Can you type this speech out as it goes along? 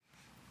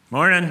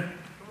Morning.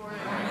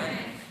 Morning.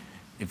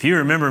 If you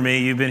remember me,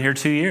 you've been here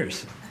 2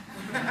 years.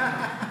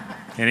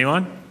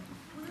 Anyone?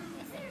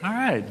 All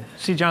right.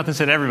 See, Jonathan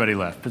said everybody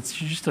left,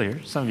 but you're still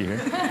here. Some of you are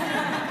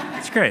here.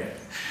 It's great.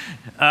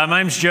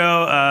 My name's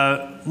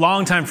Joe,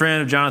 longtime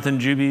friend of Jonathan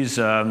Juby's.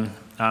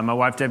 My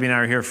wife Debbie and I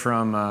are here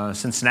from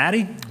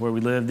Cincinnati, where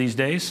we live these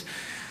days.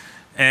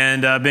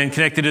 And I've been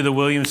connected to the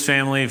Williams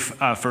family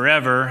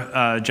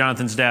forever.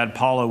 Jonathan's dad,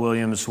 Paula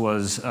Williams,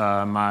 was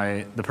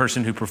the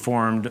person who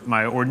performed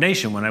my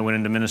ordination when I went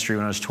into ministry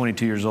when I was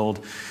 22 years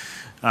old.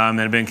 And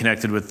I've been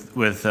connected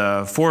with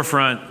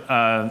Forefront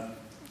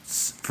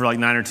for like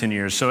 9 or 10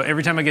 years. So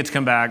every time I get to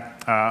come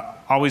back,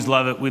 always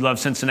love it. We love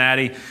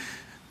Cincinnati,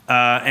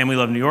 and we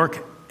love New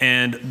York.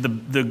 And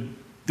the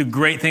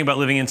great thing about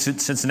living in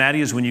Cincinnati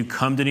is when you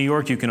come to New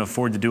York, you can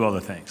afford to do all the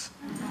things.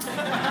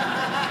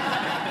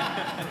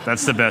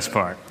 That's the best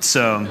part.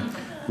 So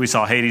we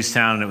saw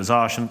Hadestown, and it was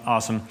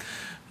awesome.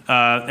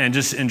 And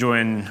just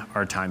enjoying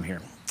our time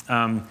here.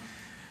 I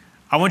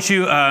want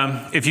you,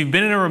 if you've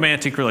been in a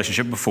romantic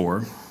relationship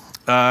before,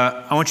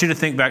 I want you to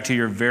think back to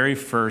your very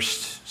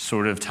first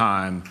sort of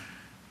time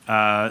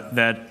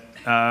that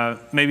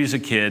maybe as a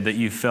kid that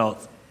you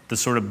felt the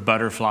sort of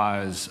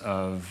butterflies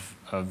of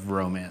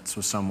romance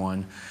with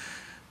someone.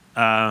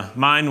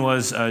 Mine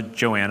was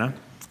Joanna.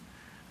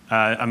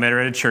 I met her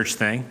at a church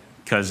thing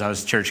because I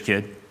was a church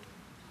kid.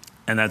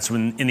 And that's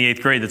when, in the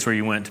 8th grade, that's where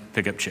you went to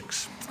pick up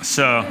chicks.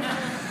 So,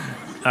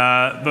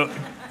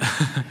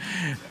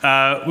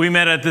 we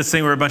met at this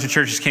thing where a bunch of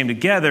churches came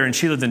together, and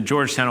she lived in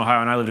Georgetown,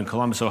 Ohio, and I lived in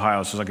Columbus,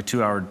 Ohio, so it was like a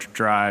 2-hour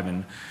drive,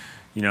 and,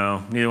 you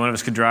know, neither one of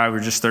us could drive. We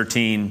were just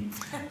 13,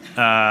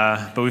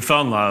 but we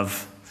fell in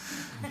love,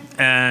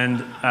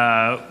 and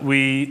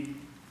we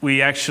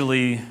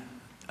actually,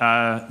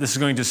 this is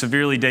going to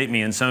severely date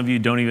me, and some of you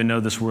don't even know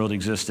this world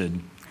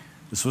existed.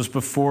 This was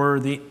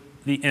before the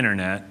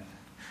internet.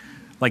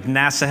 Like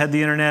NASA had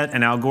the internet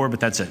and Al Gore, but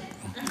that's it.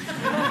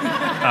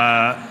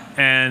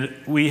 And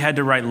we had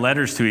to write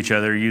letters to each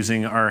other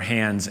using our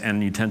hands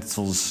and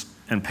utensils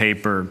and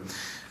paper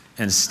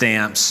and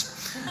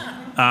stamps,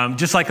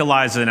 just like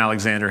Eliza and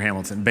Alexander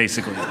Hamilton,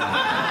 basically.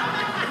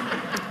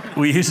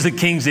 We used the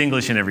King's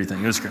English and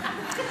everything. It was great.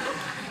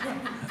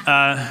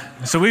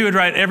 So we would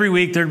write every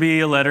week. There'd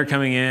be a letter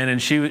coming in,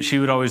 and she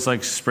would always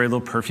like spray a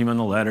little perfume on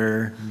the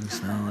letter.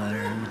 Smell the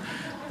letter.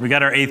 We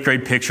got our 8th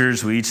grade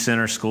pictures. We each sent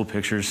our school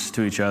pictures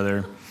to each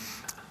other.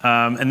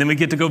 And then we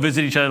get to go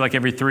visit each other like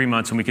every 3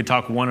 months, and we could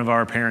talk one of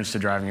our parents to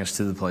driving us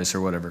to the place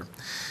or whatever.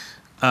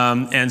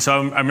 And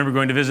so I remember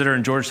going to visit her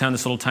in Georgetown,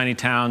 this little tiny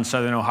town,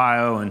 southern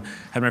Ohio, and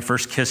had my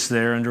first kiss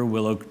there under a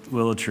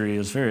willow tree. It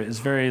was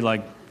very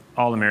like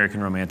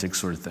all-American romantic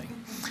sort of thing.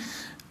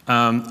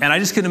 And I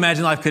just couldn't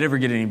imagine life could ever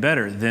get any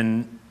better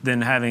than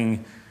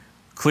having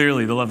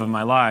clearly the love of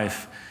my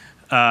life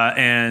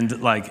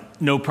and like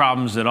no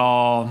problems at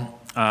all.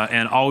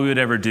 And all we would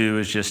ever do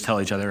is just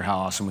tell each other how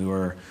awesome we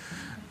were.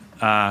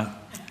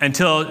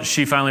 Until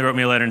she finally wrote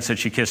me a letter and said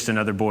she kissed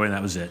another boy, and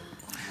that was it.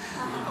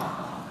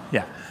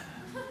 Yeah.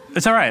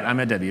 It's all right. I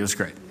met Debbie. It was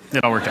great.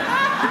 It all worked out.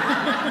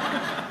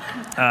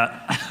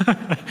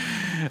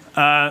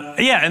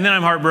 Yeah, and then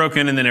I'm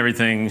heartbroken, and then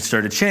everything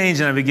started to change,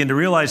 and I began to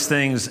realize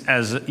things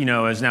as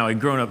now a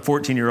grown-up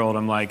 14-year-old.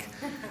 I'm like,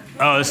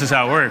 oh, this is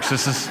how it works.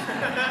 This is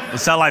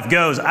how life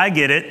goes. I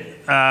get it.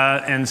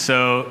 And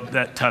so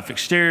that tough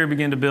exterior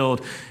began to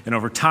build. And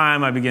over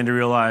time, I began to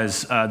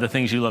realize the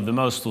things you love the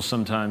most will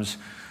sometimes,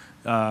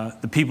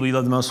 the people you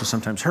love the most will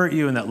sometimes hurt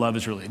you. And that love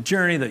is really a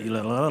journey that you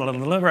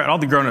love, right? All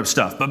the grown-up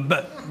stuff.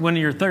 But when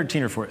you're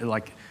 13 or 14,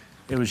 like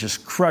it was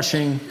just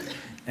crushing.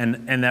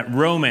 And that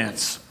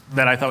romance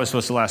that I thought was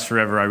supposed to last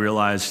forever, I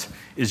realized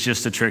is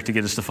just a trick to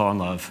get us to fall in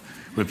love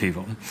with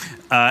people.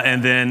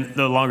 And then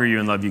the longer you're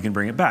in love, you can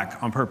bring it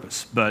back on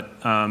purpose. But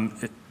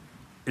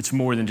it's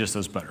more than just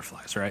those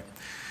butterflies, right?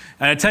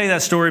 And I tell you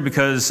that story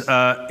because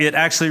it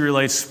actually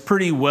relates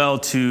pretty well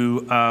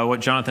to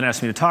what Jonathan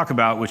asked me to talk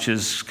about, which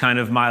is kind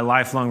of my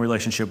lifelong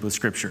relationship with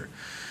Scripture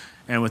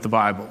and with the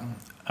Bible.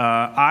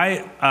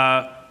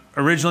 I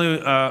originally,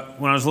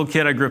 when I was a little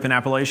kid, I grew up in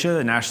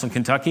Appalachia, in Ashland,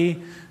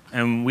 Kentucky,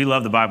 and we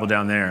love the Bible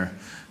down there.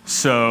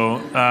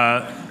 So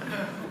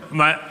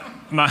my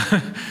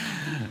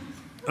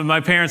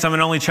parents, I'm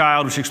an only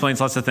child, which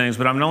explains lots of things,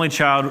 but I'm an only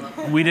child.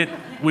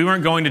 We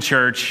weren't going to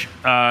church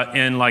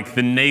in like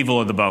the navel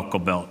of the Bible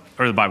Belt,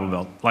 or the Bible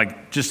Belt,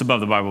 like just above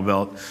the Bible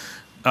Belt.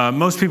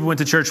 Most people went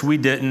to church, we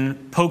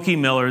didn't. Pokey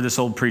Miller, this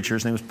old preacher,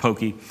 his name was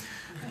Pokey,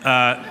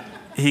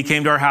 he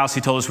came to our house,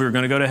 he told us we were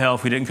going to go to hell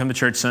if we didn't come to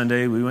church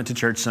Sunday. We went to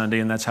church Sunday,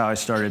 and that's how I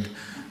started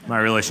my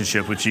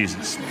relationship with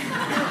Jesus.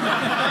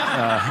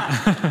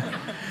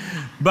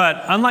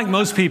 But unlike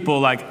most people,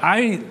 like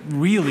I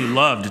really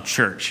loved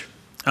church.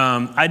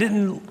 I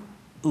didn't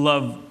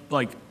love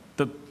like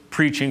the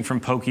preaching from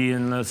Pokey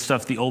and the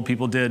stuff the old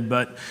people did,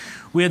 but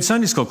we had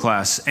Sunday school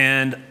class,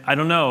 and I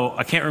don't know,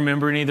 I can't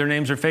remember any of their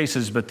names or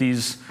faces, but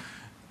these,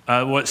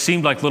 what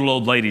seemed like little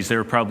old ladies, they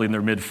were probably in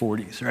their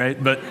mid-40s,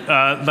 right? But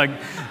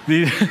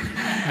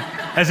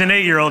as an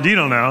 8-year-old, you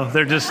don't know,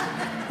 they're just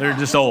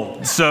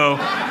old. So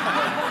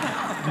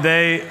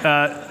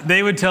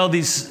they would tell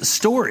these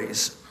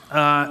stories.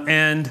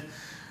 And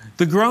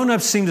the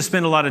grown-ups seemed to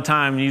spend a lot of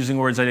time using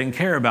words I didn't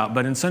care about.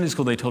 But in Sunday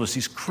school, they told us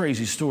these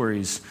crazy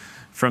stories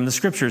from the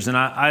scriptures, and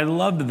I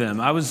loved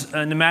them. I was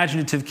an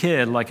imaginative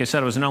kid. Like I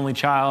said, I was an only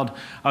child.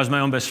 I was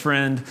my own best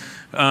friend.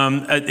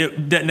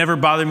 That never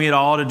bothered me at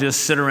all to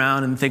just sit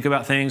around and think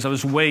about things. I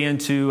was way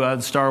into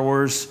Star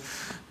Wars.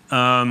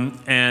 I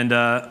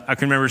can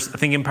remember, I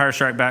think Empire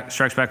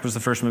Strikes Back was the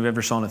first movie I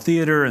ever saw in a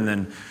theater, and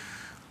then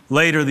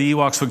later the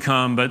Ewoks would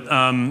come. But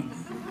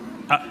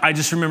I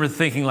just remember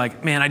thinking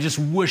like, man, I just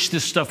wish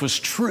this stuff was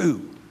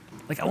true.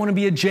 Like, I want to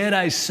be a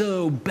Jedi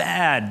so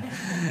bad,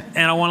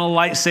 and I want a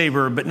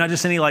lightsaber, but not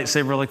just any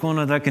lightsaber, like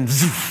one that can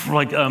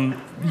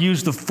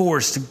use the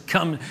Force to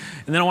come, and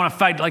then I want to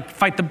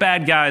fight the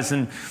bad guys.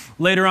 And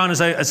later on,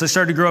 as I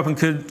started to grow up and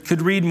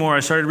could read more,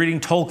 I started reading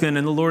Tolkien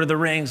and The Lord of the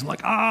Rings. I'm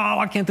like, oh,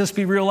 why can't this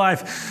be real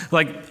life?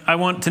 Like, I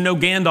want to know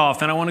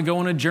Gandalf, and I want to go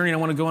on a journey, and I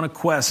want to go on a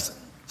quest.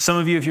 Some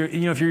of you, if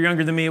you're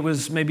younger than me, it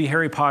was maybe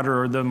Harry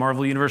Potter or the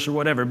Marvel Universe or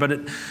whatever.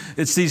 But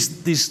it's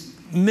these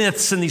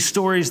myths and these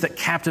stories that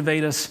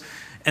captivate us.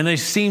 And they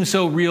seem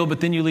so real, but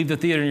then you leave the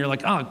theater and you're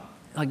like, oh,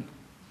 like,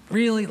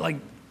 really? Like,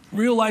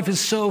 real life is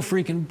so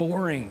freaking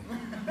boring.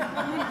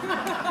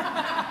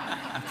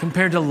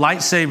 Compared to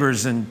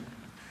lightsabers and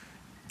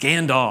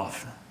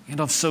Gandalf.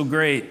 Gandalf's so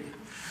great.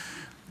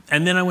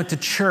 And then I went to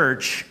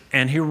church,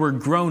 and here were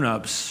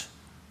grown-ups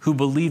who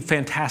believed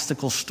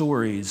fantastical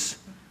stories.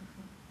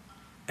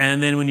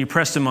 And then when you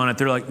pressed them on it,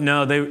 they're like,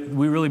 no,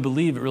 we really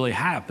believe it really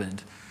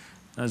happened.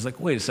 And I was like,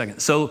 wait a second.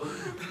 So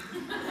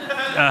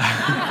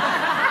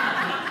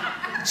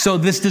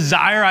this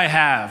desire I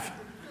have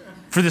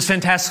for this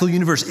fantastical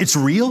universe, it's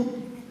real?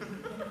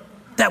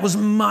 That was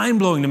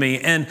mind-blowing to me.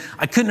 And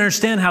I couldn't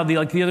understand how the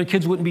other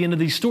kids wouldn't be into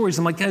these stories.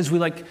 I'm like, guys,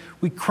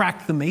 we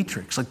cracked the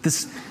matrix. Like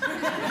this,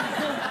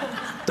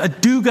 a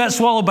dude got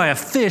swallowed by a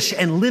fish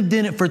and lived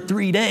in it for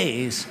 3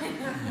 days.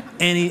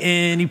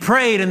 And he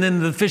prayed, and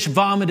then the fish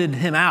vomited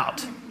him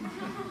out.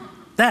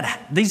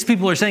 These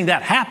people are saying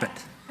that happened.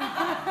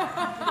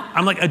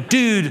 I'm like, a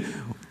dude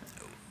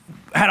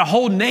had a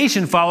whole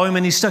nation follow him,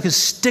 and he stuck his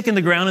stick in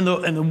the ground,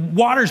 and the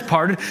waters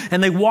parted,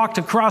 and they walked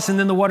across, and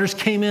then the waters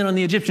came in on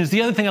the Egyptians.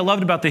 The other thing I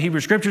loved about the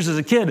Hebrew Scriptures as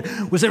a kid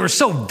was they were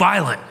so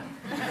violent.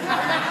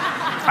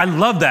 I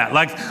love that.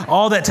 Like,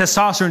 all that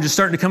testosterone just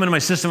starting to come into my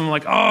system. I'm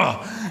like,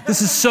 oh,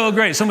 this is so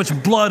great. So much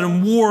blood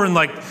and war and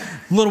like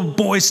little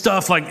boy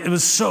stuff. Like, it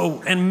was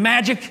so, and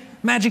magic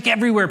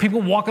everywhere.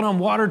 People walking on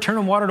water,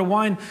 turning water to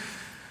wine.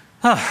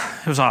 Oh,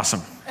 it was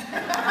awesome.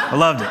 I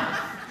loved it.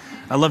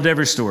 I loved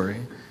every story.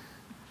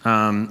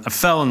 I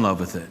fell in love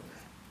with it.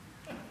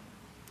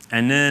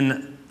 And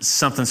then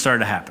something started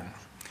to happen.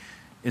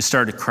 It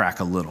started to crack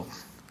a little.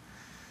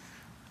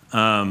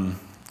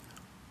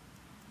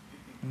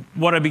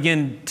 What I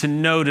began to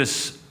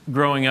notice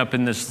growing up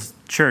in this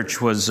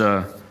church was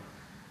the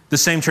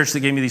same church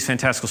that gave me these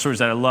fantastical stories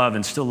that I love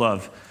and still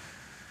love.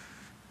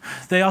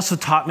 They also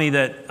taught me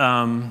that,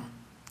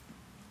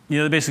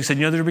 they basically said,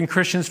 there have been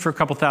Christians for a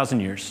couple thousand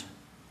years.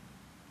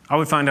 I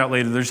would find out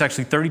later there's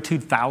actually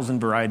 32,000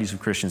 varieties of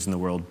Christians in the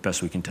world,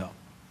 best we can tell.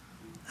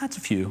 That's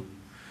a few.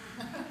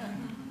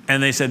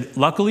 And they said,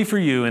 luckily for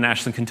you in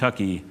Ashland,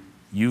 Kentucky,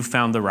 you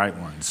found the right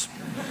ones.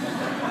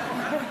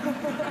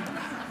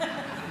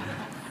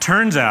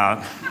 Turns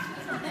out,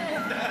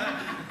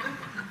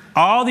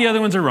 all the other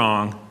ones are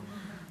wrong,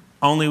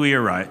 only we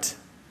are right.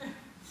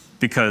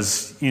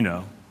 Because,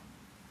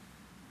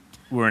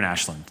 we're in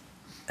Ashland.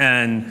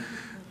 And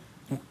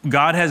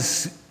God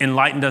has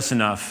enlightened us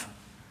enough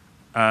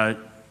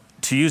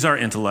to use our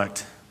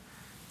intellect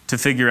to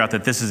figure out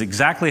that this is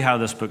exactly how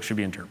this book should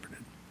be interpreted.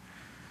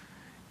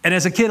 And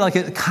as a kid,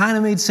 it kind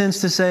of made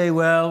sense to say,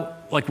 well,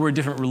 we're a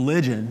different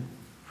religion.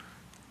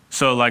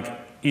 So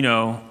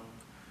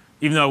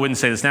even though I wouldn't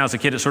say this now, as a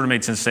kid, it sort of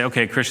made sense to say,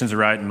 okay, Christians are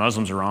right and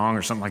Muslims are wrong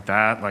or something like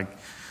that.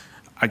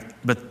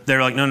 But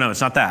they're like, no,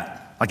 it's not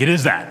that. It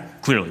is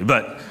that, clearly.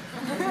 But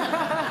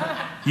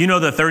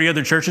the 30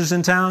 other churches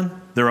in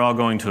town, they're all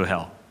going to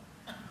hell.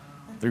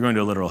 They're going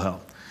to a literal hell.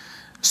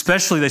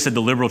 Especially, they said,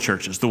 the liberal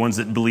churches, the ones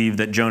that believe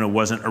that Jonah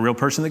wasn't a real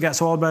person that got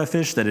swallowed by a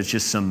fish, that it's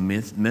just some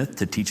myth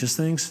to teach us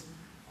things,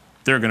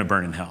 they're going to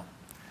burn in hell.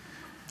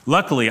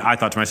 Luckily, I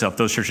thought to myself,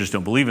 those churches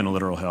don't believe in a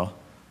literal hell,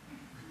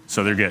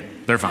 so they're good.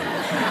 They're fine.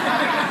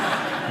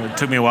 It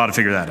took me a while to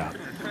figure that out.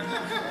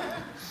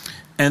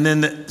 And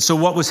then, so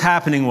what was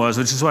happening was,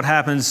 which is what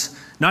happens,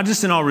 not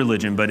just in all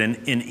religion, but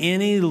in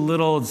any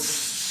little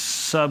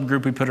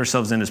subgroup we put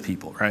ourselves in as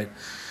people, right?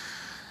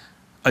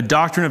 A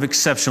doctrine of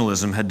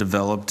exceptionalism had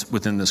developed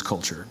within this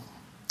culture.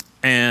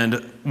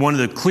 And one of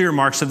the clear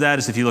marks of that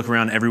is if you look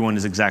around, everyone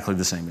is exactly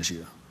the same as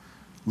you.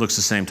 Looks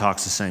the same,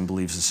 talks the same,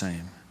 believes the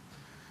same.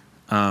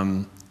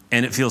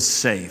 And it feels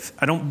safe.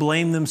 I don't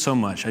blame them so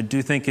much. I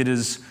do think it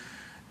is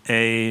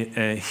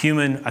a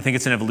human, I think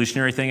it's an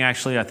evolutionary thing,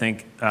 actually. I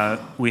think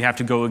we have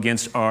to go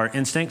against our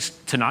instincts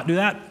to not do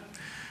that.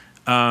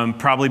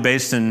 Probably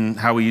based on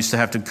how we used to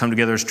have to come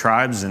together as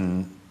tribes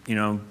and,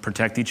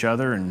 protect each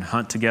other and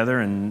hunt together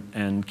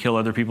and kill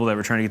other people that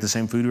were trying to get the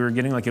same food we were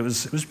getting. Like it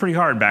was pretty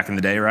hard back in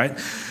the day, right?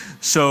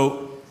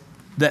 So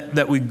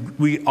that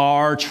we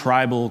are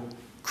tribal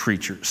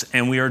creatures,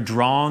 and we are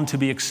drawn to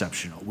be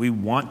exceptional. We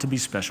want to be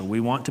special. We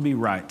want to be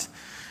right.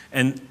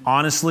 And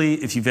honestly,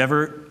 if you've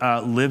ever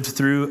lived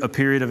through a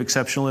period of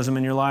exceptionalism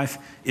in your life,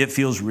 it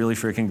feels really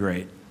freaking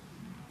great.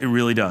 It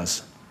really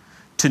does.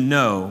 To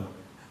know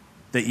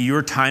that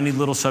your tiny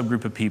little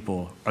subgroup of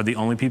people are the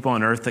only people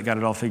on earth that got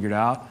it all figured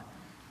out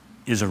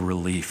is a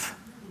relief.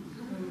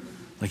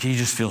 Like you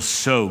just feel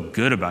so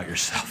good about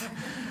yourself.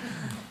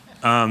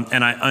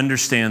 And I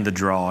understand the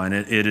draw, and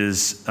it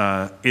is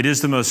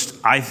the most,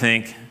 I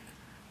think,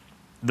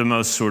 the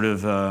most sort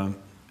of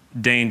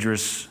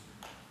dangerous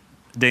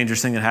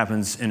thing that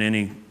happens in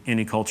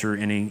any culture,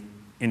 any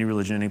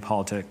religion, any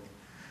politic.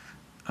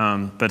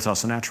 But it's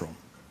also natural.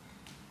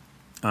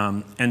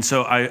 And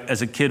so I,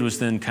 as a kid, was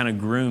then kind of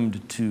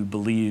groomed to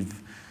believe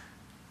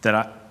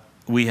that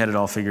we had it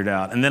all figured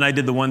out. And then I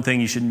did the one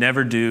thing you should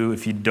never do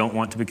if you don't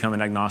want to become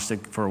an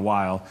agnostic for a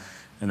while,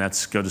 and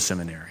that's go to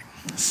seminary.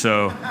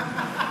 So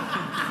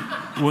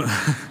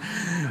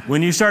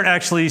when you start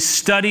actually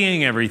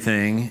studying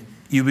everything,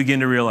 you begin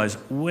to realize,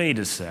 wait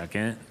a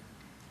second.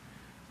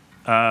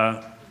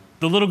 The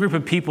little group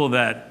of people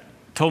that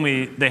told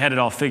me they had it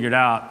all figured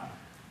out,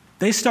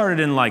 they started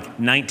in like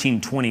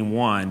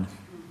 1921.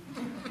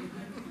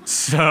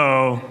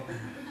 So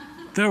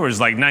there was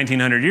like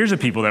 1900 years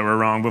of people that were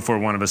wrong before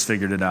one of us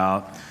figured it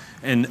out.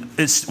 And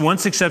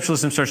once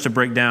exceptionalism starts to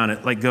break down,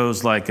 it like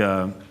goes like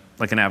an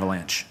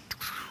avalanche.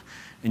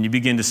 And you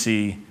begin to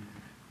see,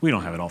 we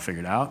don't have it all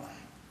figured out.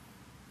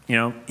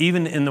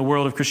 Even in the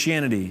world of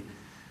Christianity,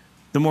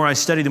 the more I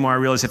study, the more I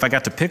realize if I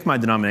got to pick my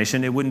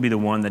denomination, it wouldn't be the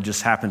one that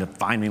just happened to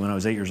find me when I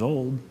was 8 years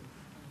old.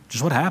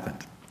 Just what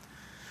happened.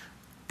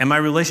 And my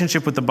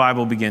relationship with the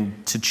Bible began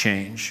to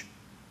change.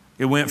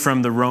 It went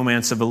from the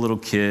romance of a little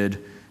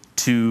kid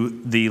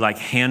to the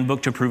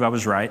handbook to prove I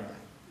was right.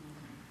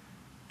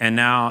 And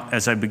now,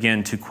 as I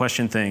began to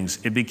question things,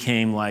 it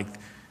became like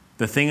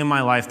the thing in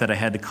my life that I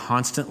had to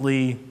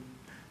constantly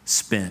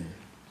spin.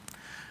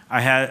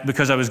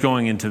 Because I was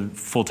going into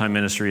full-time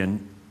ministry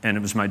and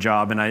it was my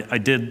job, and I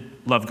did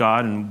love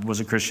God and was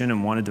a Christian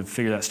and wanted to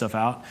figure that stuff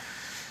out.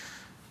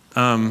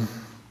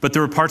 But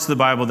there were parts of the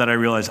Bible that I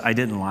realized I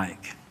didn't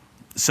like.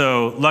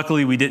 So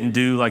luckily we didn't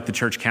do like the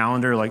church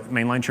calendar like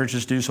mainline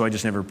churches do, so I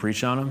just never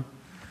preached on them.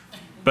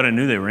 But I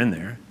knew they were in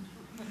there.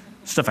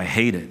 Stuff I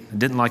hated. I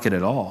didn't like it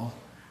at all.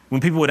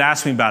 When people would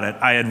ask me about it,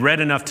 I had read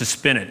enough to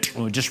spin it,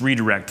 or just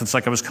redirect. It's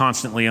like I was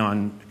constantly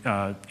on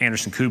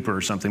Anderson Cooper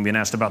or something being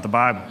asked about the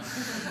Bible.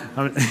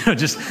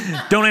 Just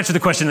don't answer the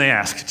question they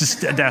ask.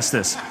 Just ask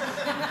this.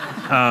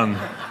 And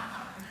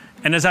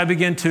as I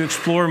began to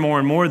explore more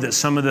and more that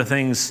some of the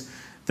things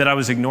that I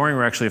was ignoring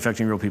were actually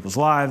affecting real people's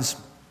lives,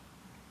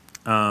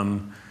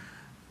 it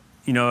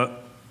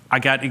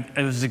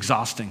was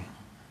exhausting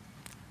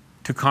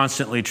to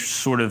constantly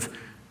sort of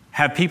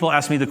have people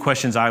ask me the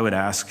questions I would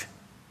ask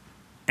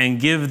and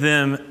give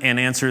them an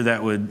answer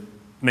that would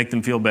make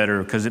them feel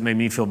better, because it made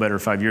me feel better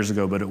 5 years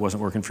ago, but it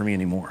wasn't working for me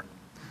anymore.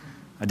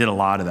 I did a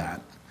lot of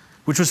that,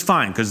 which was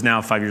fine, because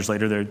now 5 years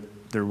later,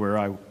 they're where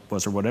I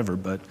was or whatever.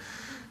 But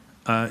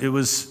it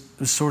was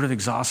sort of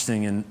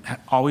exhausting, and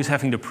always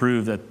having to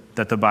prove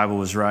that the Bible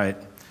was right,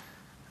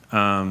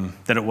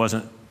 that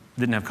it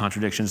didn't have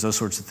contradictions, those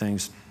sorts of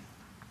things.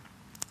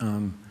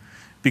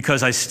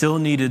 Because I still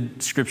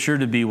needed Scripture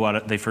to be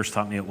what they first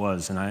taught me it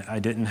was, and I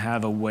didn't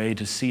have a way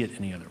to see it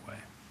any other way.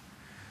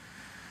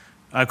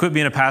 I quit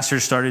being a pastor,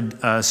 started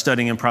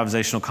studying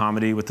improvisational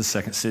comedy with the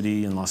Second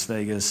City in Las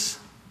Vegas,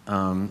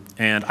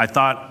 and I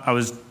thought I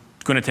was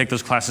going to take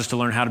those classes to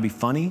learn how to be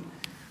funny.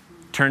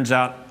 Turns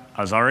out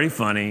I was already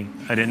funny.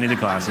 I didn't need the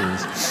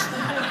classes.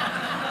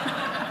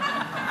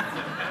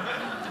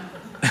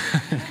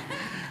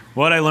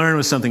 What I learned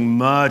was something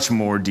much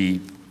more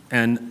deep,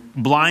 and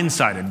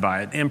blindsided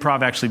by it.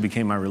 Improv actually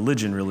became my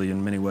religion, really,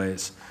 in many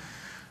ways.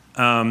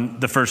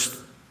 The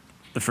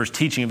first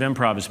teaching of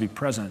improv is to be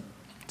present.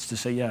 It's to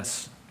say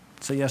yes.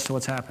 Say yes to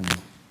what's happening.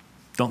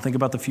 Don't think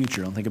about the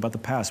future. Don't think about the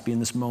past. Be in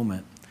this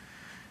moment.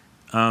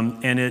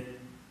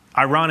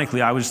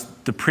 Ironically, I was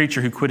the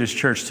preacher who quit his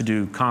church to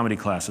do comedy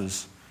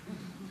classes,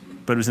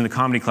 but it was in the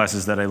comedy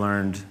classes that I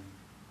learned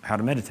how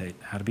to meditate,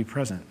 how to be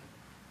present,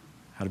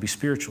 how to be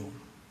spiritual.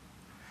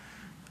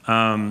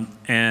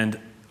 And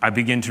I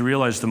began to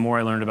realize the more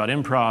I learned about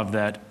improv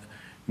that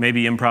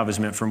maybe improv is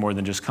meant for more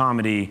than just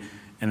comedy,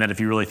 and that if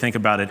you really think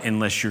about it,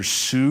 unless you're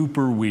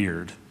super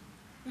weird,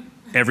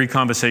 every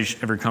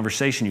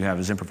conversation you have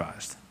is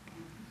improvised.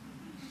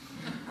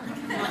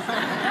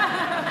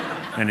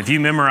 And if you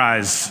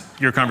memorize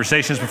your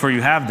conversations before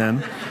you have them,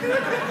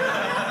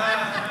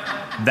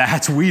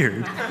 that's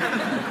weird.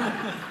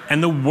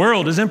 And the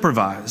world is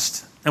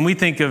improvised. And we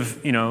think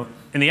of,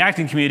 in the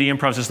acting community,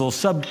 improv is this little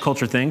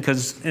subculture thing,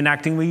 because in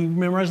acting we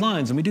memorize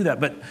lines and we do that.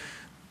 But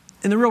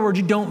in the real world,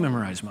 you don't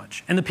memorize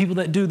much. And the people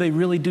that do, they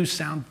really do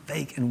sound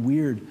fake and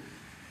weird.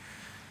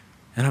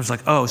 And I was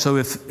like, oh, so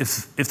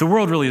if the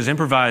world really is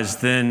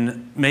improvised,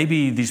 then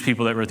maybe these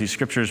people that wrote these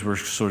scriptures were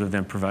sort of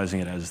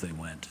improvising it as they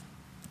went,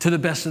 to the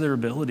best of their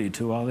ability,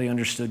 to how they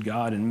understood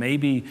God. And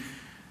maybe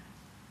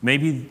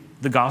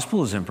the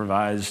gospel is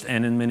improvised,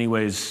 and in many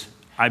ways,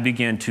 I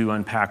began to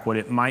unpack what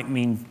it might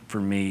mean for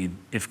me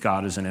if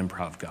God is an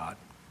improv God.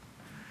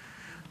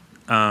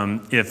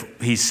 If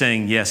he's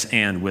saying yes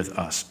and with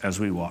us as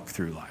we walk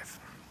through life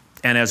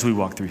and as we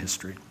walk through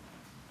history.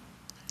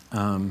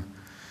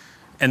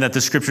 And that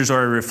the scriptures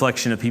are a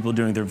reflection of people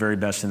doing their very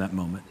best in that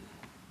moment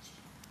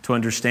to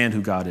understand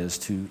who God is,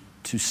 to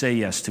say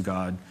yes to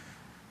God,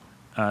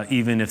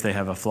 even if they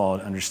have a flawed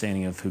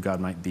understanding of who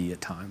God might be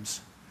at times.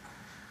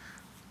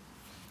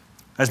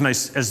 As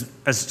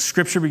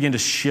scripture began to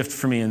shift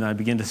for me and I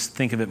began to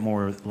think of it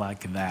more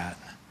like that,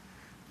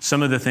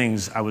 some of the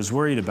things I was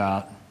worried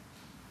about,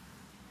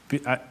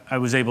 I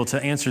was able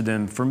to answer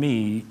them for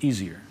me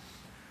easier.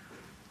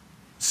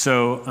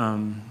 So,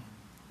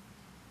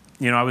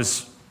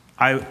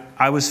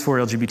 I was for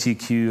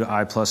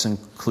LGBTQI plus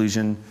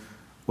inclusion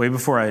way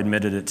before I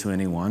admitted it to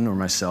anyone or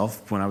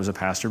myself when I was a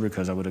pastor,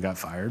 because I would have got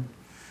fired.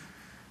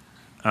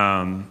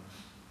 And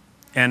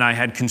I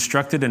had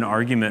constructed an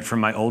argument from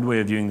my old way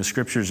of viewing the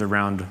scriptures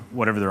around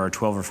whatever there are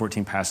 12 or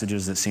 14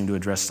 passages that seem to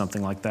address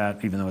something like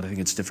that, even though I think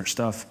it's different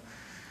stuff.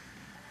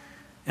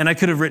 And I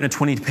could have written a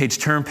 20-page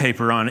term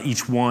paper on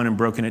each one and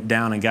broken it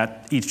down and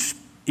got each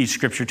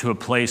scripture to a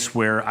place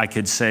where I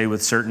could say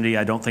with certainty,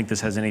 I don't think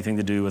this has anything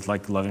to do with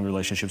like loving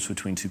relationships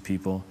between two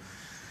people.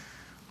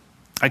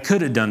 I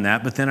could have done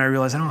that, but then I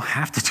realized I don't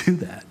have to do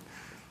that.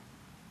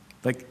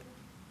 Like,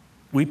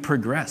 we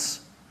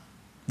progress.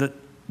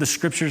 The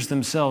scriptures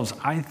themselves,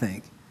 I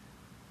think,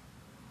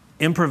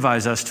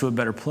 improvise us to a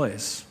better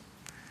place.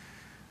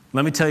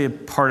 Let me tell you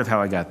part of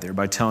how I got there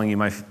by telling you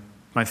my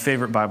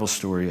favorite Bible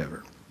story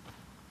ever.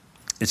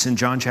 It's in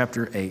John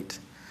chapter 8.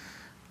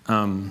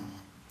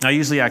 I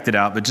usually act it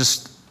out, but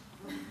just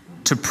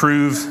to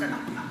prove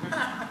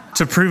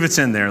it's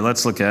in there,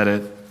 let's look at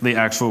it, the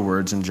actual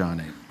words in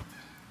John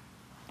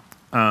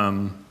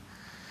 8.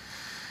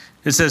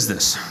 It says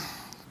this,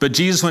 "But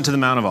Jesus went to the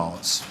Mount of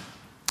Olives.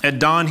 At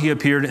dawn, he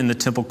appeared in the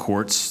temple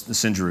courts,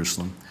 this in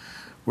Jerusalem,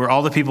 where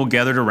all the people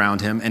gathered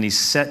around him, and he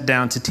sat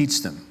down to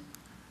teach them.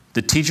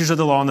 The teachers of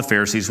the law and the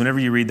Pharisees," whenever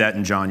you read that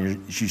in John, you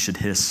should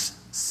hiss,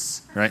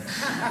 right?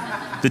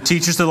 "The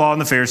teachers of the law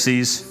and the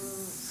Pharisees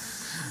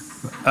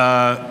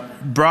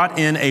brought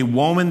in a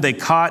woman they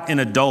caught in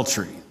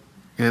adultery."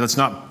 Okay, let's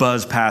not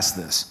buzz past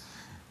this.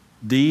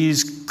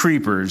 These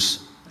creepers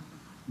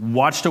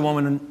watched a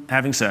woman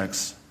having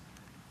sex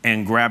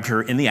and grabbed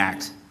her in the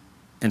act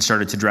and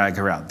started to drag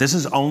her out. This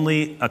is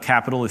only a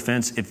capital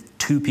offense if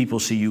two people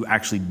see you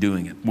actually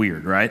doing it.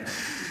 Weird, right?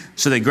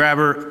 So they grab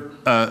her,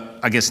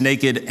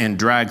 naked, and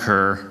drag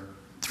her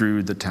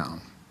through the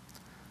town.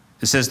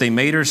 It says they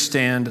made her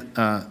stand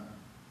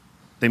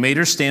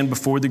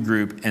before the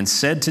group and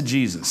said to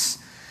Jesus,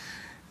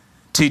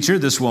 "Teacher,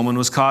 this woman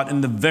was caught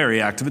in the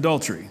very act of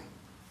adultery.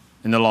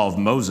 In the law of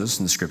Moses,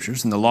 in the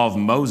scriptures, and the law of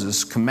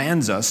Moses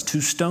commands us to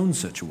stone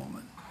such a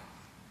woman.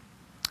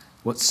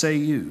 What say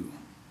you?"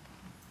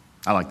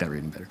 I like that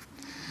reading better.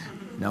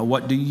 "Now,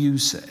 what do you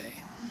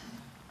say?"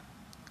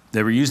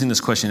 They were using this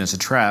question as a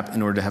trap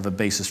in order to have a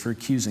basis for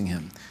accusing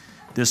him.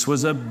 This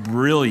was a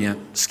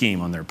brilliant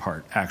scheme on their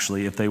part,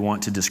 actually, if they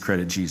want to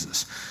discredit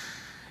Jesus.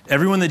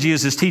 Everyone that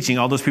Jesus is teaching,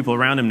 all those people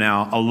around him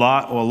now, a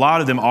lot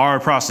of them are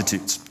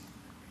prostitutes.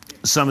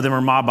 Some of them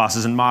are mob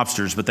bosses and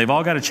mobsters, but they've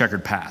all got a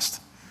checkered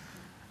past.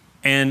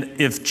 And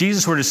if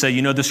Jesus were to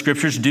say, the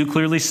scriptures do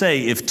clearly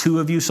say, if two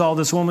of you saw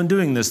this woman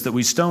doing this, that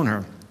we stone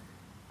her.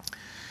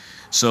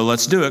 So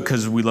let's do it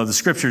because we love the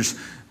scriptures.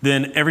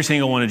 Then every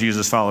single one of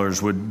Jesus'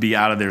 followers would be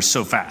out of there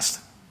so fast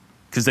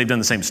because they've done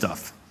the same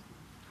stuff.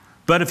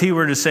 But if he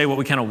were to say what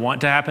we kind of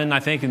want to happen,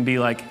 I think, and be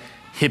like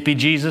hippie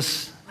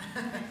Jesus,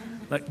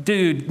 like,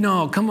 dude,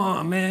 no, come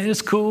on, man,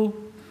 it's cool.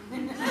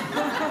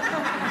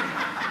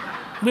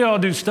 We all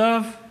do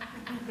stuff.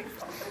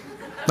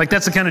 Like,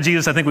 that's the kind of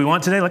Jesus I think we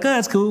want today. Like,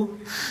 that's cool.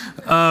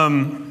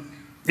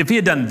 If he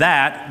had done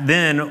that,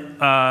 then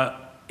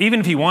even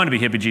if he wanted to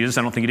be hippie Jesus,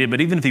 I don't think he did, but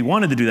even if he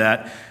wanted to do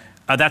that,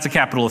 that's a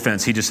capital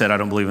offense. He just said, I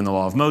don't believe in the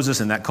law of Moses.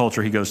 In that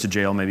culture, he goes to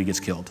jail, maybe gets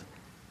killed.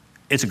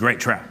 It's a great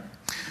trap.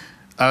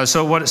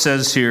 So what it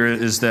says here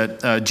is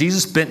that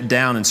Jesus bent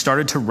down and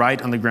started to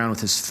write on the ground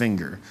with his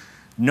finger.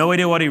 No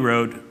idea what he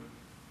wrote.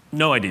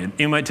 No idea.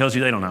 Anybody tells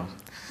you they don't know.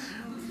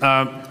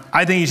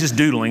 I think he's just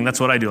doodling. That's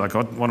what I do. Like,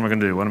 what am I going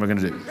to do? What am I going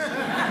to do?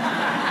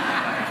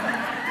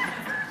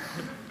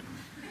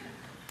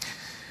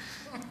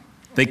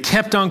 They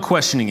kept on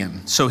questioning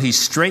him. So he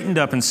straightened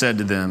up and said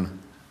to them,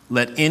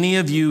 "Let any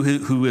of you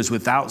who is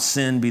without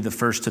sin be the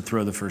first to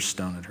throw the first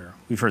stone at her."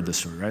 We've heard this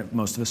story, right?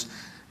 Most of us.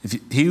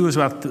 He who is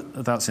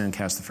without sin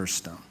cast the first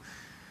stone.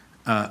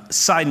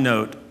 Side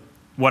note,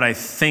 what I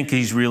think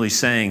he's really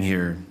saying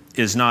here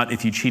is not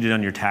if you cheated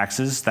on your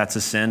taxes, that's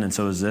a sin, and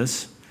so is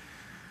this.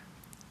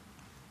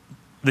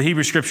 The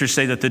Hebrew scriptures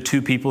say that the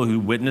two people who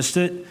witnessed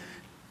it,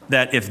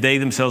 that if they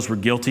themselves were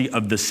guilty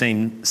of the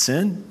same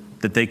sin,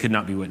 that they could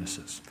not be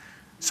witnesses.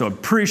 So I'm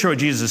pretty sure what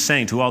Jesus is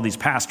saying to all these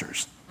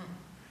pastors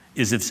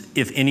is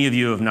if any of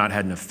you have not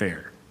had an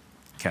affair,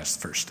 cast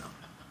the first stone.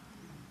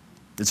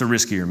 It's a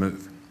riskier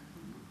move.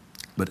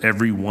 But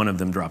every one of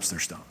them drops their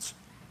stones.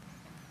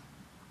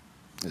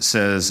 It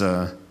says,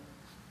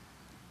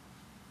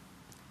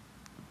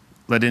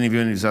 let any of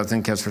you who's out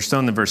there cast first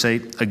stone. Then verse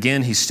 8,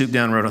 again, he stooped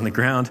down and wrote on the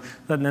ground.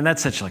 And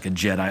that's such like a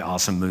Jedi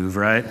awesome move,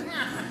 right?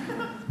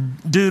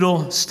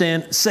 Doodle,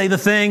 stand, say the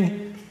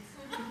thing.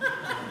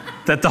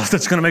 That thought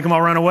that's going to make them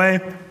all run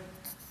away.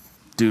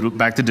 Doodle,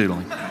 back to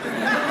doodling.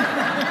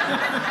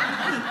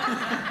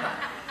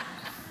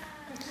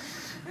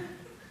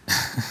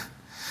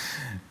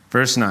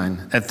 Verse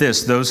 9, at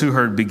this, those who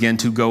heard began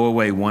to go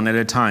away one at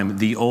a time,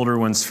 the older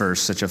ones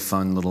first. Such a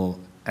fun little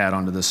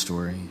add-on to this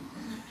story.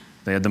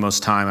 They had the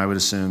most time, I would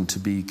assume, to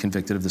be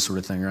convicted of this sort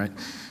of thing, right?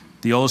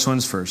 The oldest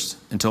ones first,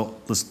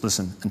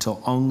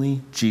 until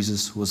only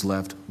Jesus was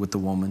left with the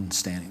woman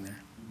standing there.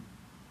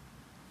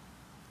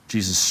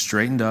 Jesus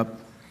straightened up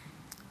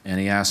and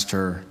he asked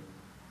her,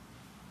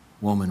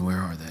 woman, where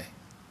are they?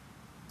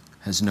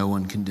 Has no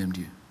one condemned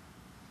you?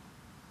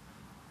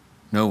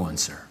 No one,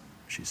 sir,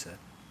 she said.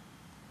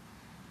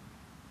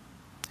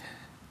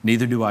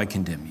 Neither do I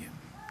condemn you,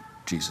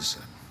 Jesus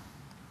said.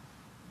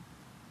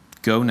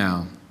 Go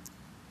now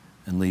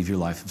and leave your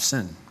life of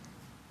sin.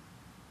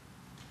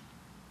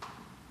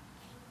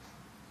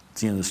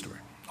 It's the end of the story.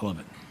 I love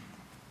it.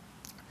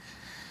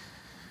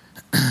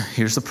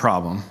 Here's the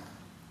problem.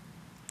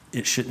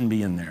 It shouldn't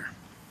be in there.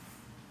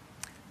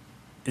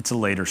 It's a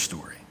later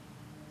story.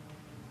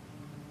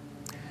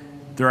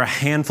 There are a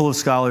handful of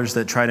scholars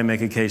that try to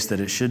make a case that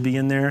it should be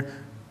in there,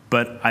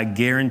 but I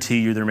guarantee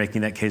you they're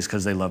making that case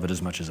because they love it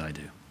as much as I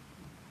do.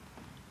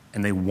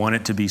 And they want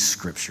it to be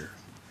scripture.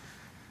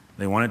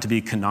 They want it to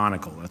be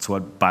canonical. That's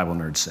what Bible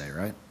nerds say,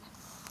 right?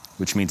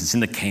 Which means it's in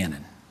the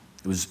canon.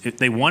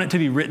 They want it to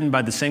be written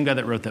by the same guy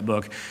that wrote that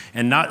book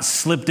and not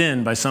slipped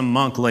in by some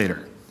monk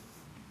later.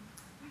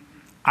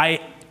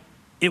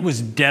 It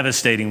was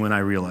devastating when I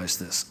realized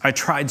this. I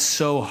tried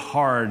so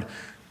hard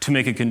to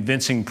make a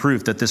convincing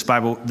proof that this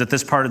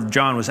part of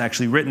John was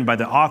actually written by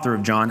the author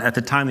of John at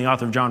the time the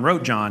author of John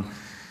wrote John.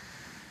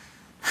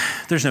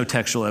 There's no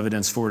textual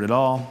evidence for it at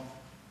all.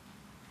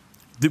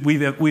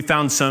 We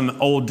found some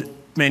old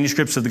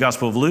manuscripts of the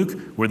Gospel of Luke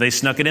where they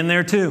snuck it in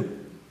there too.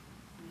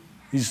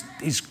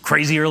 These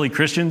crazy early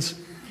Christians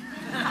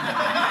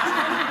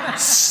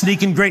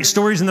sneaking great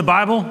stories in the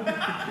Bible.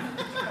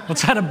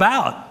 What's that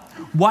about?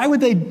 Why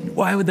would they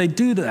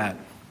do that?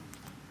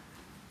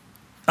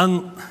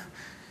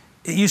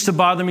 It used to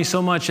bother me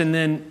so much, and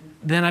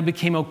then I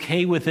became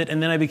okay with it,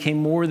 and then I became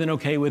more than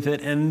okay with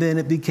it, and then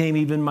it became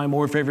even my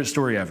more favorite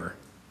story ever.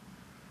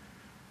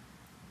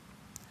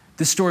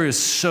 This story is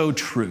so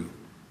true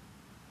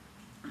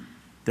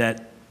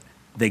that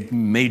they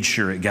made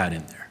sure it got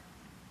in there.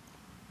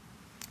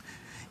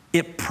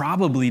 It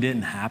probably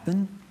didn't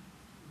happen.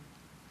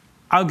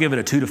 I'll give it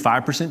a 2 to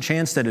 5%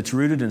 chance that it's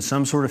rooted in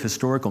some sort of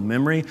historical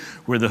memory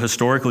where the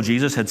historical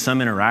Jesus had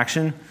some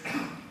interaction.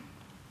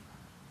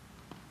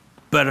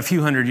 But a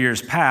few hundred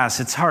years pass,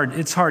 it's hard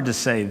to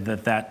say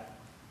that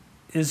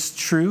is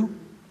true.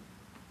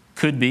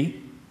 Could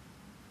be.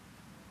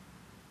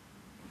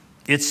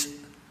 It's,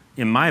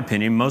 in my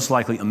opinion, most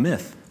likely a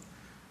myth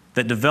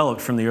that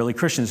developed from the early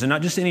Christians. And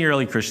not just any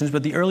early Christians,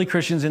 but the early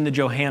Christians in the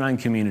Johannine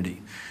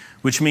community,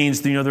 which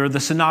means, there are the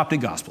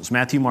synoptic gospels,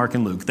 Matthew, Mark,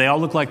 and Luke. They all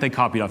look like they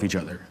copied off each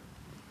other.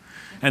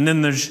 And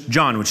then there's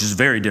John, which is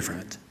very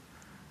different.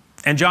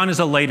 And John is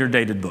a later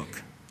dated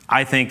book.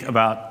 I think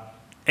about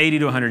 80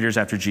 to 100 years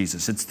after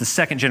Jesus. It's the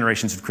second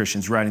generations of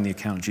Christians writing the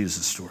account of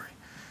Jesus' story.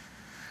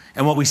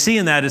 And what we see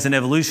in that is an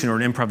evolution or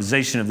an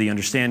improvisation of the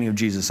understanding of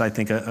Jesus. I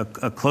think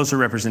a closer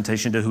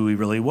representation to who he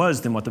really was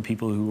than what the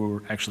people who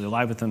were actually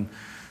alive with him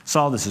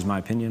saw. This is my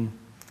opinion.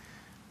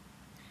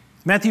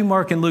 Matthew,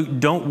 Mark, and Luke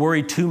don't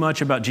worry too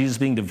much about Jesus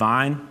being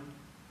divine.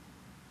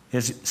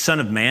 His Son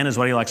of Man is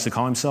what he likes to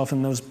call himself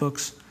in those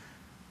books.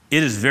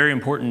 It is very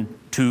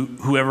important to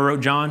whoever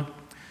wrote John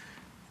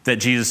that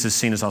Jesus is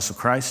seen as also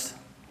Christ.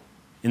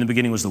 In the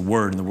beginning was the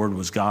Word, and the Word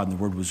was God, and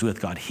the Word was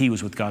with God. He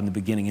was with God in the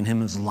beginning. In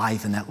him was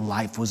life, and that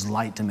life was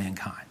light to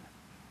mankind.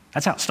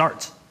 That's how it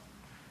starts.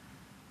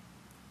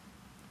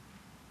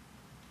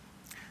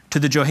 To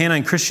the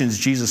Johannine Christians,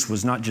 Jesus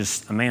was not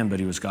just a man, but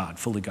he was God,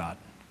 fully God.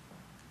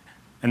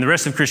 And the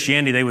rest of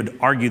Christianity, they would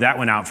argue that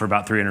one out for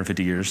about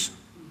 350 years.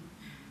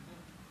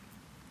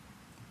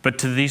 But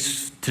to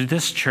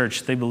this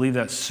church, they believe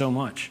that so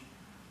much.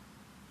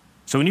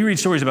 So when you read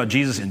stories about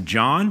Jesus in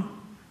John,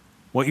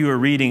 what you are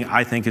reading,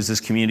 I think, is this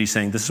community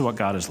saying, this is what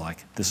God is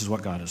like. This is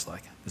what God is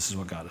like. This is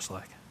what God is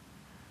like.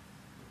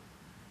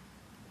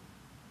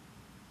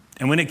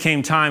 And when it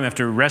came time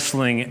after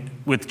wrestling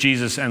with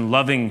Jesus and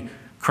loving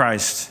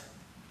Christ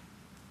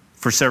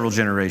for several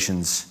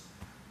generations,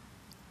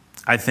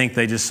 I think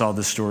they just saw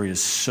this story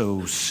as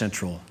so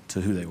central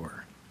to who they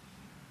were.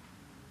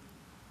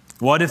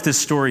 What if this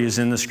story is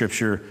in the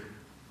scripture,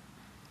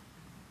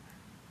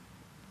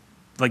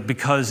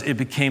 because it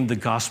became the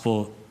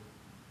gospel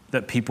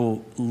that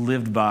people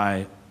lived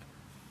by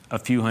a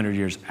few hundred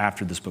years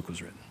after this book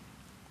was written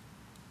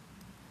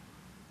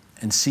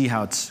and see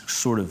how it's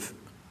sort of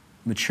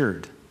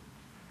matured.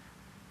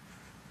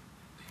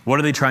 What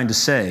are they trying to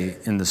say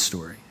in this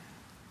story?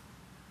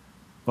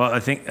 Well, I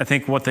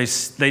think what they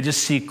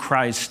just see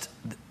Christ,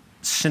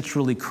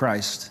 centrally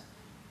Christ,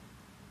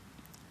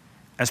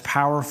 as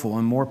powerful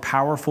and more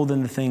powerful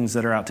than the things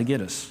that are out to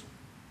get us.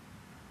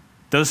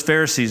 Those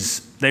Pharisees,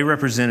 they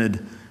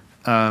represented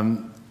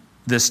the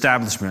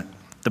establishment,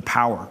 the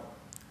power,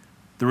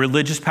 the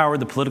religious power,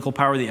 the political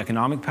power, the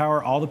economic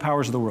power, all the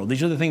powers of the world.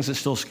 These are the things that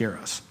still scare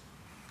us.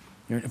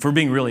 If we're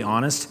being really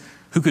honest,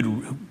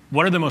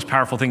 what are the most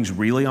powerful things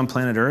really on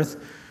planet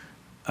Earth?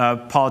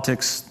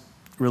 Politics,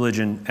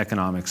 religion,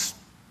 economics,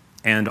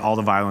 and all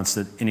the violence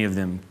that any of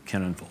them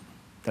can unfold.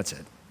 That's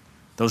it.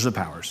 Those are the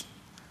powers.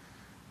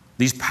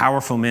 These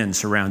powerful men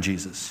surround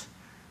Jesus.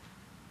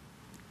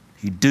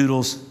 He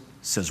doodles,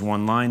 says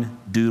one line,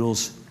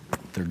 doodles,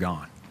 they're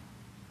gone.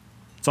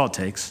 That's all it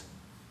takes.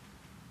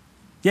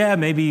 Yeah,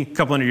 maybe a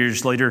couple hundred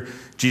years later,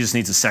 Jesus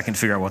needs a second to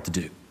figure out what to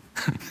do.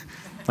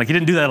 Like he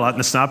didn't do that a lot in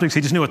the Synoptics. He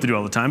just knew what to do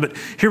all the time. But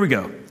here we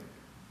go.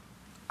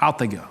 Out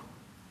they go.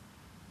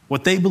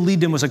 What they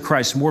believed in was a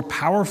Christ more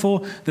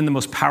powerful than the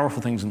most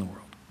powerful things in the world.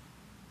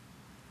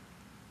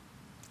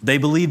 They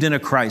believed in a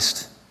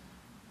Christ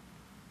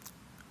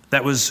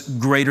that was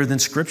greater than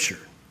Scripture.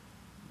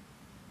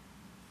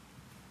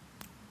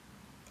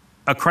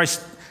 A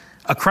Christ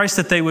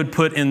that they would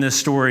put in this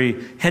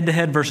story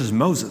head-to-head versus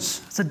Moses.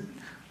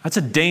 That's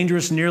a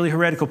dangerous, nearly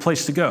heretical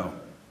place to go.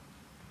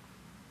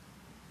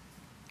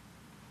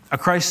 A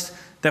Christ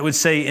that would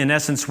say, in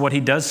essence, what he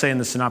does say in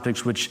the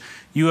Synoptics, which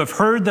you have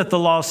heard that the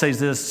law says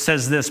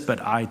this, but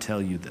I tell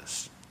you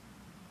this.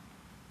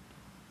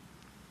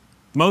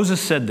 Moses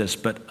said this,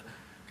 but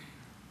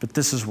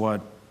this is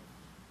what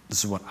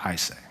I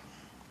say.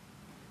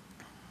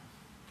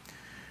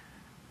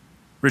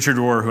 Richard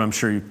Rohr, who I'm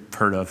sure you've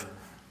heard of.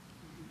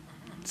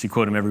 Does he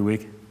quote him every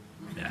week?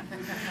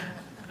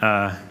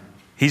 Yeah.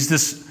 He's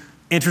this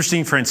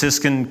interesting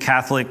Franciscan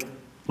Catholic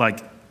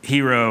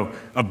hero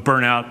of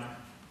burnout,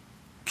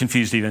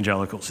 confused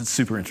evangelicals. It's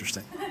super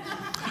interesting.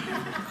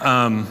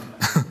 And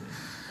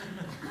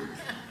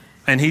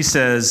he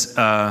says,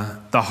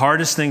 the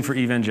hardest thing for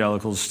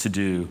evangelicals to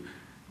do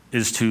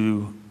is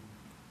to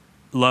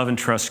love and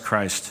trust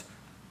Christ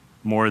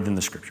more than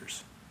the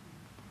Scriptures.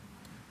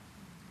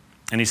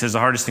 And he says the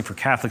hardest thing for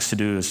Catholics to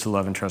do is to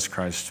love and trust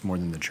Christ more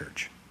than the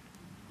church.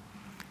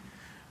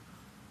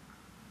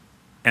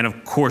 And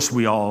of course,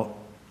 we all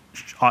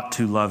ought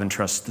to love and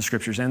trust the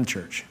Scriptures and the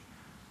church.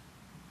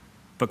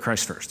 But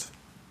Christ first.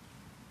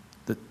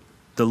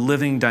 The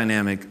living,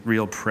 dynamic,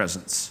 real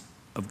presence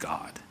of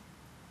God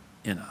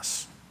in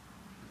us.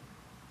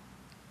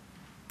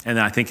 And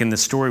I think in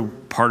this story,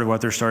 part of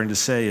what they're starting to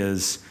say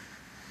is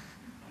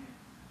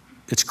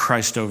it's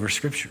Christ over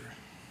Scripture,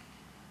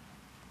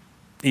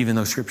 even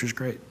though Scripture's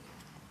great.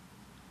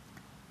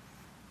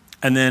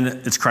 And then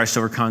it's Christ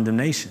over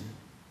condemnation.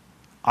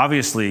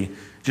 Obviously,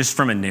 just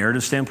from a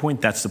narrative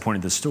standpoint, that's the point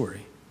of this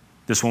story.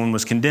 This woman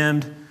was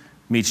condemned,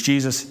 meets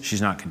Jesus,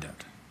 she's not condemned.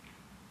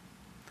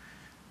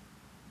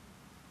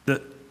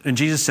 And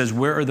Jesus says,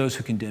 where are those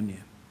who condemn you?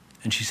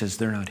 And she says,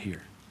 they're not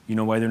here. You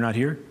know why they're not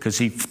here? Because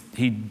he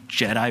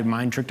Jedi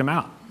mind tricked them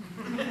out.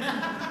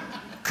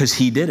 Because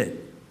he did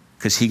it.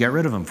 Because he got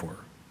rid of them for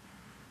her.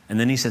 And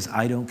then he says,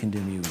 I don't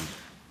condemn you either.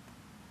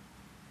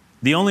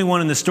 The only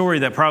one in the story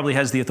that probably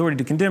has the authority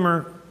to condemn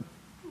her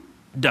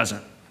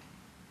doesn't.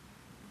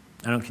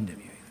 I don't condemn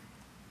you either.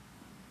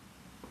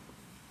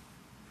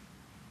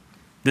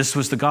 This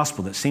was the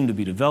gospel that seemed to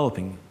be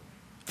developing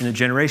in the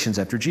generations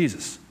after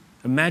Jesus.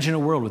 Imagine a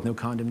world with no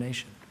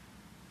condemnation.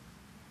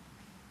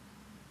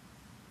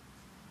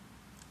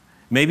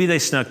 Maybe they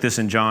snuck this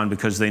in John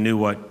because they knew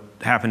what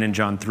happened in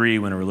John 3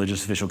 when a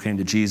religious official came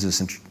to Jesus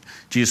and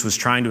Jesus was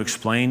trying to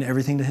explain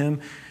everything to him.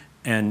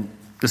 And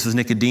this was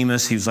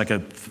Nicodemus. He was like a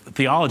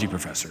theology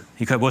professor.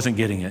 He wasn't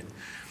getting it.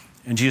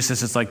 And Jesus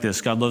says it's like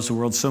this: God loves the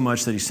world so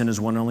much that he sent his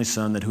one and only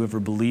Son, that whoever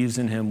believes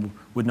in him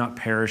would not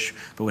perish,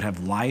 but would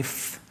have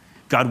life.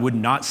 God would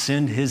not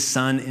send his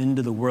Son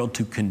into the world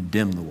to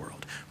condemn the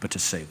world, but to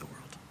save the world.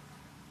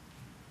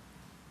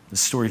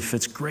 This story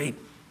fits great.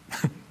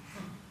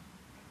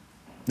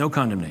 No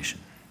condemnation.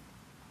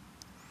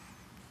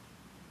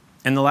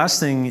 And the last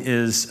thing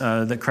is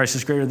that Christ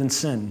is greater than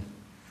sin.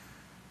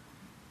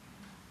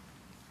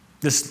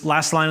 This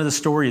last line of the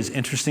story is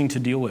interesting to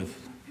deal with.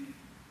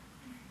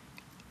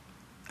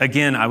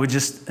 Again,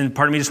 and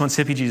part of me just wants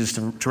hippie Jesus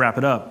to wrap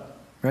it up,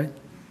 right?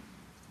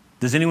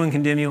 Does anyone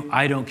condemn you?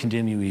 I don't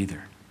condemn you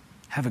either.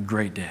 Have a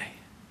great day.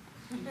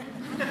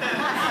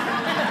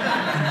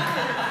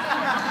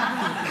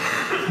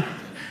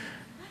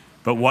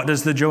 But what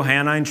does the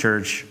Johannine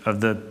church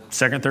of the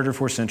 2nd, 3rd, or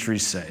 4th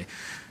centuries say?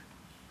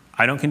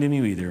 I don't condemn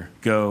you either.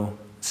 Go,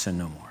 sin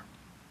no more.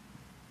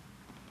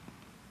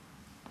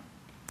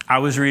 I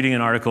was reading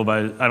an article by,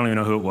 I don't even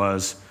know who it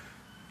was,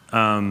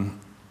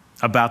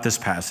 about this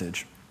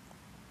passage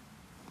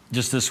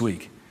just this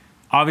week.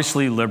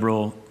 Obviously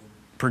liberal,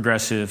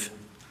 progressive,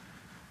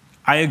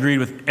 I agreed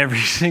with every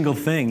single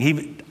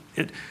thing.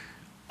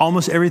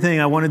 Almost everything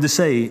I wanted to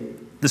say,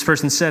 this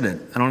person said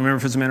it. I don't remember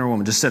if it's a man or a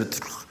woman, just said it.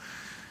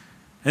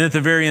 And at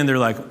the very end, they're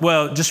like,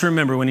 well, just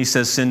remember when he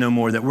says sin no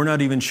more, that we're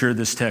not even sure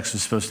this text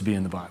was supposed to be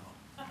in the Bible.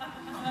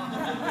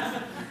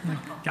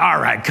 All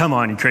right, come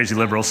on, you crazy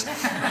liberals.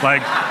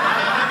 Like,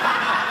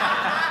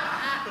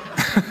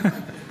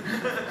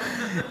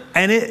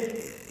 and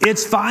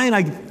it's fine,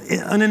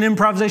 in an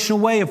improvisational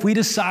way. If we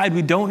decide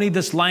we don't need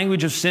this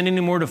language of sin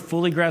anymore to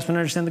fully grasp and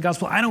understand the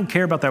gospel, I don't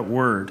care about that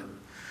word.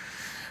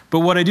 But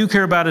what I do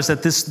care about is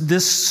that this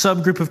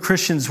subgroup of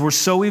Christians were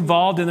so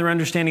evolved in their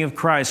understanding of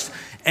Christ,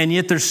 and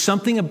yet there's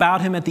something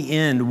about him at the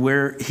end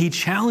where he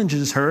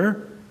challenges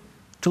her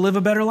to live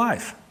a better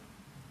life,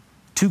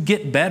 to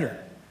get better.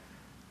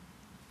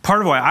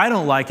 Part of why I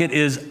don't like it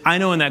is I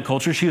know in that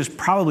culture she was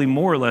probably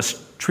more or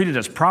less treated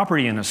as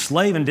property and a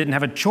slave and didn't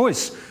have a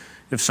choice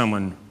if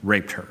someone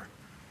raped her.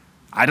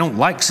 I don't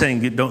like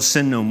saying don't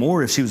sin no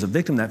more if she was a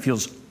victim. That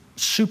feels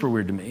super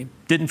weird to me.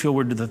 Didn't feel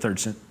weird to the third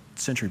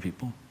century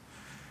people.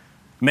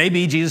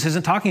 Maybe Jesus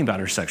isn't talking about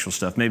her sexual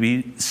stuff.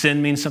 Maybe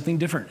sin means something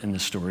different in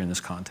this story, in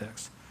this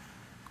context.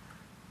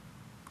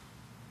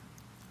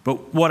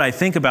 But what I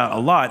think about a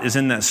lot is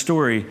in that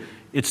story,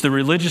 it's the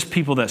religious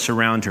people that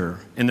surround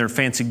her in their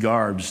fancy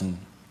garbs and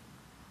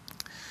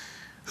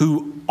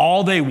who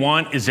all they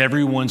want is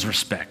everyone's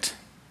respect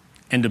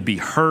and to be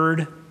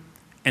heard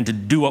and to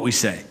do what we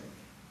say.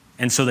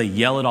 And so they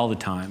yell it all the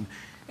time.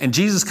 And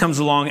Jesus comes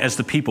along as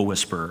the people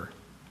whisperer.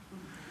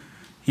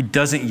 He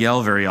doesn't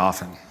yell very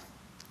often,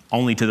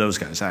 only to those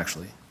guys,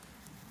 actually.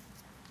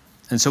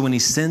 And so when he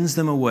sends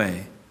them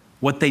away,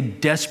 what they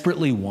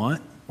desperately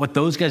want, what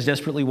those guys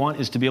desperately want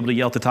is to be able to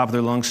yell at the top of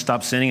their lungs,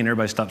 stop sinning, and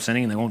everybody stops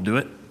sinning, and they won't do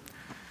it.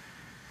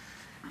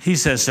 He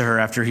says to her,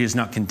 after he has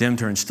not condemned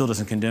her and still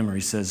doesn't condemn her,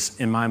 he says,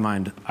 in my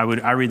mind,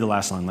 I read the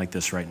last line like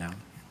this right now.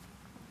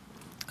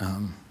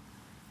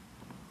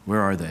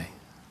 Where are they?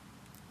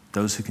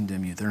 Those who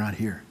condemn you, they're not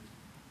here.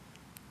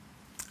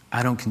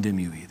 I don't condemn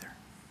you either.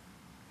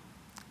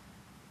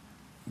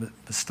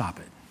 But stop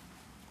it.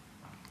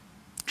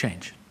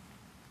 Change.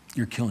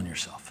 You're killing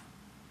yourself.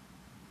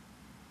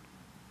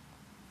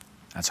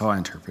 That's how I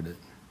interpret it.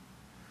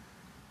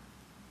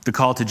 The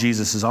call to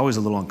Jesus is always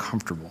a little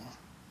uncomfortable,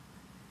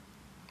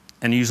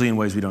 and usually in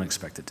ways we don't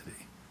expect it to be.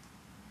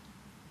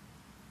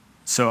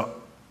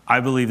 So I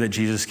believe that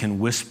Jesus can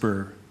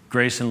whisper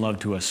grace and love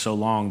to us so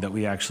long that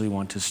we actually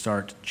want to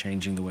start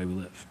changing the way we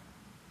live.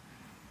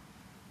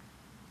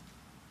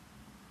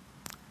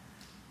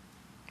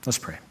 Let's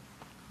pray.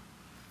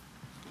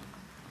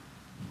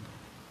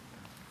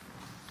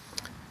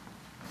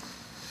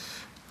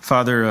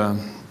 Father,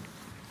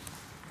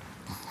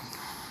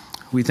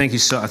 I thank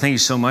you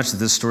so much that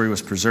this story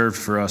was preserved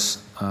for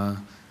us.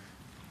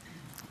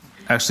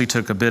 Actually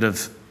took a bit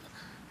of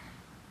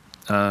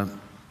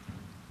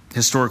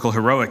historical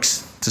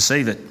heroics to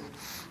save it.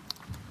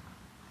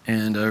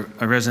 And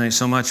I resonate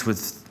so much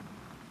with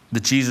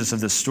the Jesus of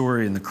this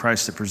story and the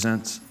Christ it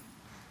presents.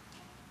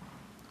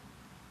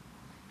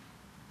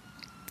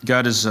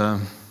 God, as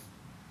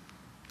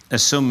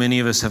so many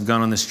of us have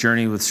gone on this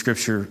journey with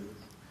Scripture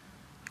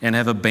and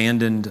have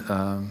abandoned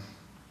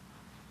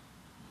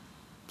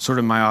sort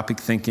of myopic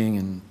thinking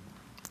and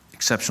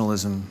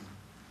exceptionalism,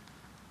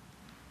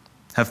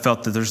 have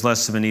felt that there's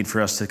less of a need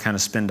for us to kind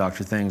of spin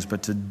doctor things,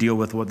 but to deal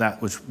with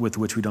with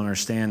which we don't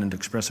understand and to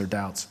express our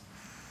doubts.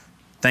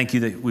 Thank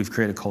you that we've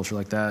created a culture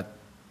like that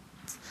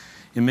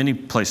in many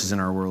places in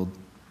our world.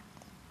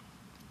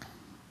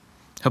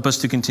 Help us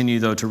to continue,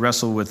 though, to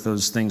wrestle with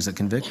those things that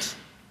convict,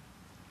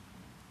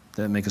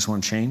 that make us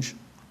want to change.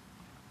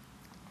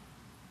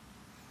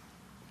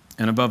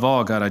 And above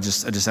all, God, I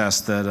just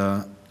ask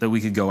that we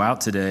could go out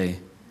today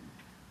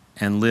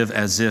and live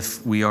as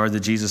if we are the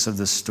Jesus of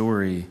this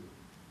story,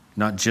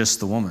 not just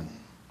the woman.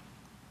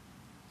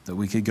 That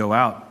we could go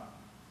out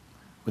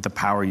with the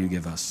power you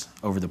give us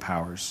over the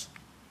powers,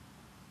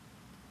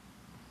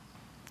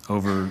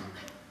 over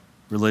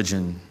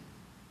religion,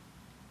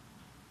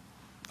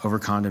 over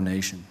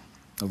condemnation,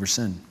 over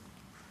sin.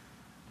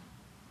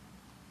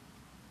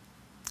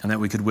 And that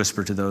we could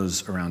whisper to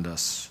those around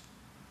us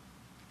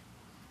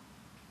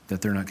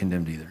that they're not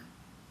condemned either,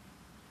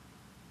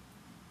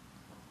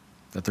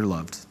 that they're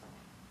loved.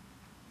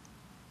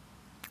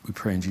 We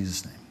pray in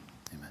Jesus' name.